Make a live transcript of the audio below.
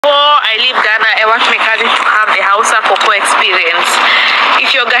leave Ghana, I want my cousin to have the Hausa Cocoa experience.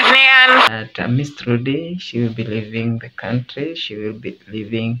 If you're Ghanaian, Miss Trudy, she will be leaving the country. She will be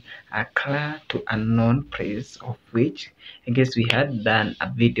leaving Accra to unknown place, of which I guess we had done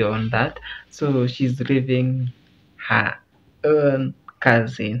a video on that. So she's leaving her own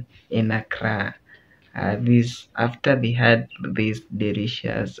cousin in Accra. This after they had these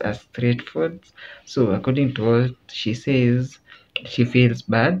delicious street foods. So according to what she says, she feels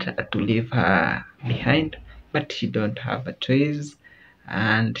bad to leave her behind, but she don't have a choice.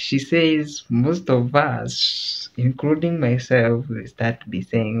 And she says most of us, including myself, will start to be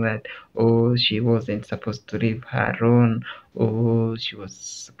saying that, oh, she wasn't supposed to leave her alone, oh, she was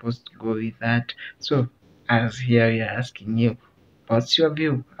supposed to go with that. So as here we are asking you, what's your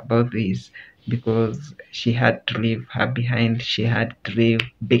view about this? Because she had to leave her behind, she had to leave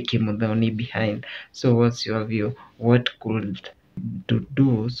Becky Mudhoni behind. So what's your view? What could to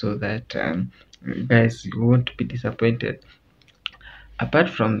do so that guys, you won't be disappointed? Apart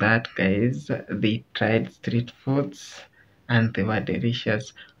from that, guys, they tried street foods and they were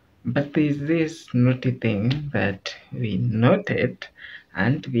delicious. But there's this naughty thing that we noted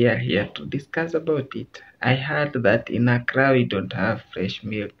and we are here to discuss about it. I heard that in Accra we don't have fresh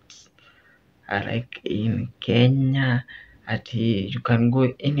milks. Like in Kenya, you can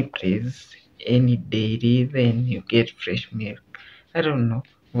go any place, any dairy, then you get fresh milk. I don't know.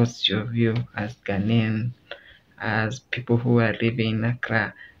 What's your view as Ghanaian, as people who are living in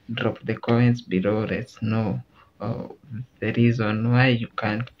Accra? Drop the comments below. Let's know the reason why you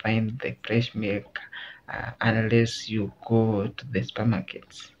can't find the fresh milk unless you go to the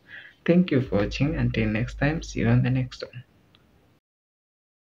supermarkets. Thank you for watching. Until next time, see you on the next one.